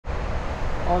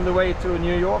on the way to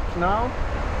New York now.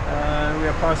 We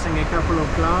are passing a couple of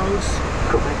clouds.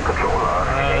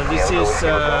 This is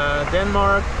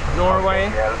Denmark,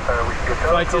 Norway.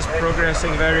 Flight is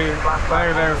progressing very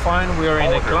fine. We are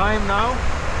in a climb now.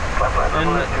 And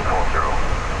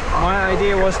my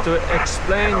idea was to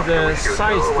explain the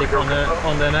Sidestick on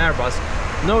the Airbus.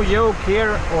 No yoke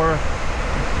here or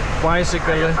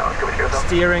bicycle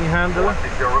steering handle.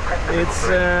 It's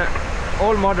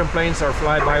all modern planes are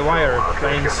fly-by-wire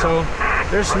planes, so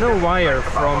there's no wire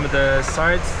from the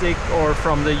Sidestick or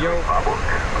from the yoke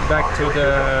back to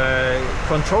the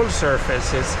control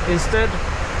surfaces. Instead,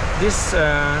 this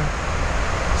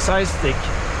Sidestick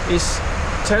is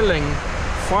telling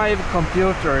 5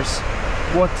 computers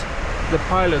what the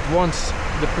pilot wants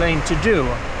the plane to do.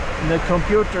 And the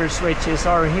computer switches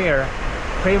are here: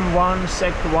 Prim 1,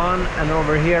 Sec 1, and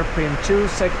over here Prim 2,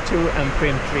 Sec 2, and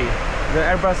Prim 3. The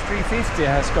Airbus 350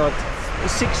 has got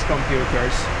 6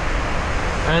 computers.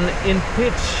 And in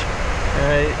pitch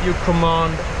you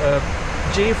command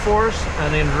G-force,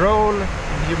 and in roll,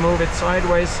 if you move it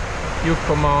sideways, you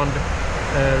command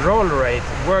roll rate.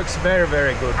 Works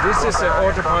very good. This is the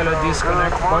autopilot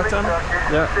disconnect button.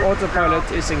 The autopilot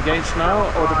is engaged now,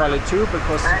 autopilot 2,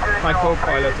 because my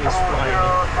co-pilot is flying.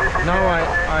 Now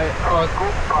I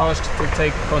asked to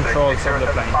take controls of the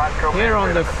plane. Here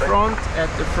on the front,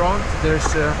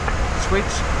 there's a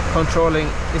switch controlling.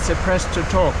 It's a press to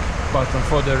talk button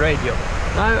for the radio.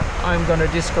 Now I'm gonna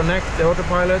disconnect the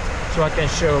autopilot so I can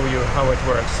show you how it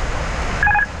works.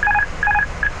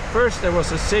 First there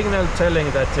was a signal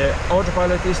telling that the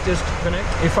autopilot is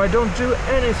disconnected. If I don't do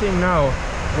anything now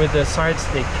with the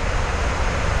Sidestick,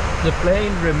 the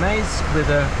plane remains with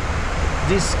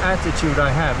this attitude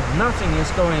I have. Nothing is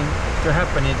going to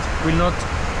happen. It will not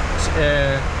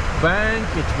bank,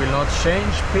 it will not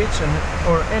change pitch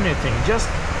or anything. Just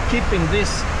keeping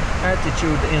this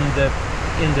attitude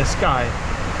in the sky.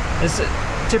 It's a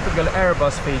typical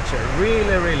Airbus feature,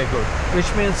 really good. Which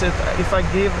means that if I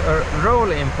give a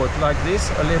roll input like this,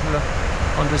 a little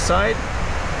on the side,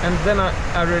 and then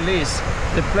I release,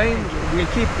 the plane will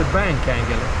keep the bank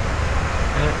angle.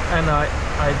 And I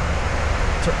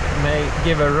may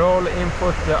give a roll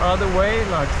input the other way,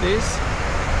 like this,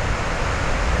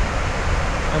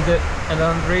 and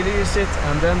then release it,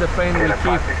 and then the plane will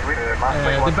keep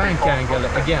the bank angle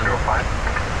again.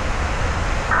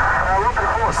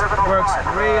 It works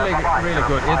really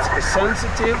good. It's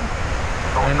sensitive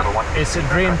and it's a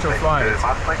dream to fly it.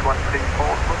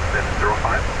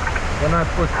 When I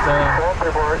put the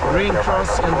ring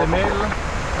cross in the middle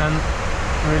and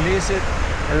release it,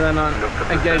 and then I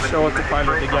engage the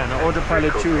autopilot again.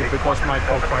 Autopilot 2, because my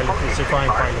co-pilot is a fine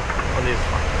pilot on this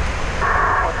one.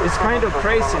 It's kind of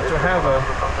crazy to have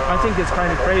I think it's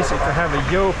kind of crazy to have a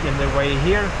yoke in the way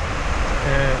here.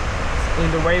 In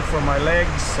the way for my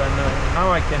legs, and now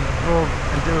I can move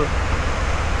and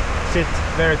sit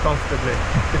very comfortably,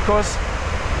 because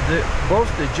both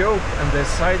the yoke and the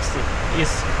Sidestick is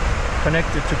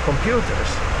connected to computers.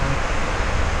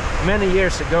 And many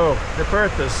years ago, the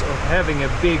purpose of having a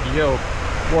big yoke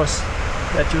was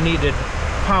that you needed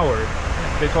power,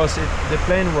 because the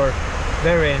plane were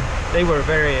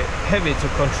very heavy to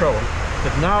control.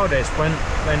 But nowadays, when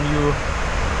you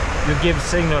give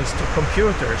signals to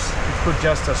computers, it could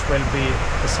just as well be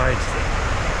a Sidestick.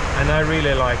 And I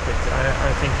really like it.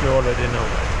 I think you already know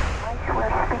that.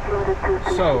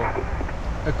 So,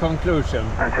 a conclusion.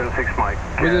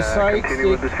 With a Sidestick,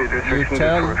 you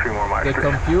tell the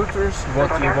computers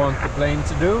what you want the plane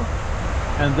to do,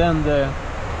 and then the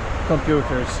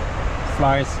computers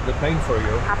flies the plane for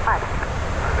you.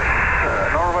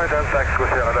 Norway, Delta,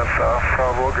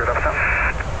 Bravo, good afternoon.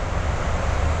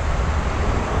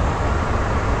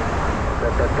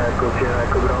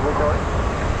 Bravo, call.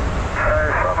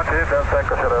 Affirmative,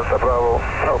 Delta, Delta, Bravo,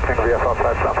 opening via flight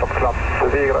plan from Club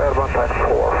Vigra, airborne time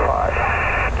 45.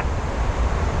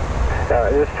 Yeah,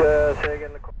 just say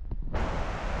again.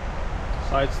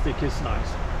 Sidestick is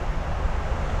nice.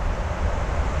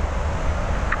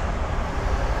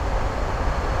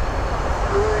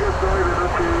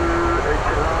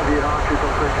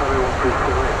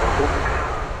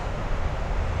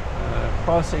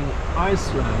 Passing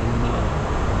Iceland.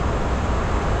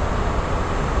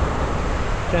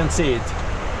 Can't see it.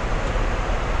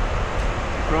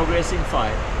 Progressing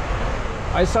fine.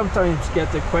 I sometimes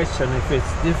get the question if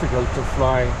it's difficult to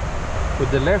fly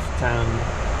with the left hand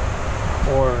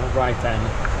or right hand.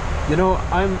 You know,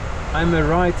 I'm a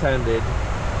right-handed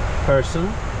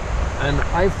person, and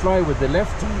I fly with the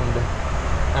left hand,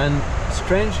 and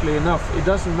strangely enough, it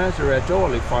doesn't matter at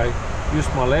all if I use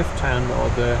my left hand or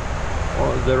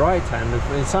the right hand.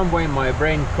 In some way my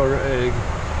brain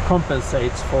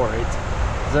compensates for it.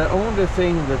 The only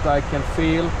thing that I can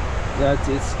feel that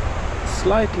it's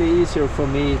slightly easier for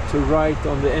me to write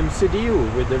on the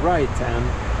MCDU with the right hand,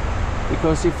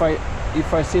 because if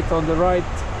I sit on the right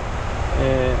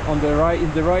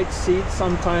in the right seat,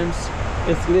 sometimes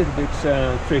it's a little bit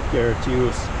trickier to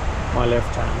use my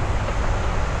left hand.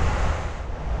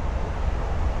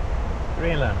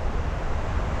 Greenland.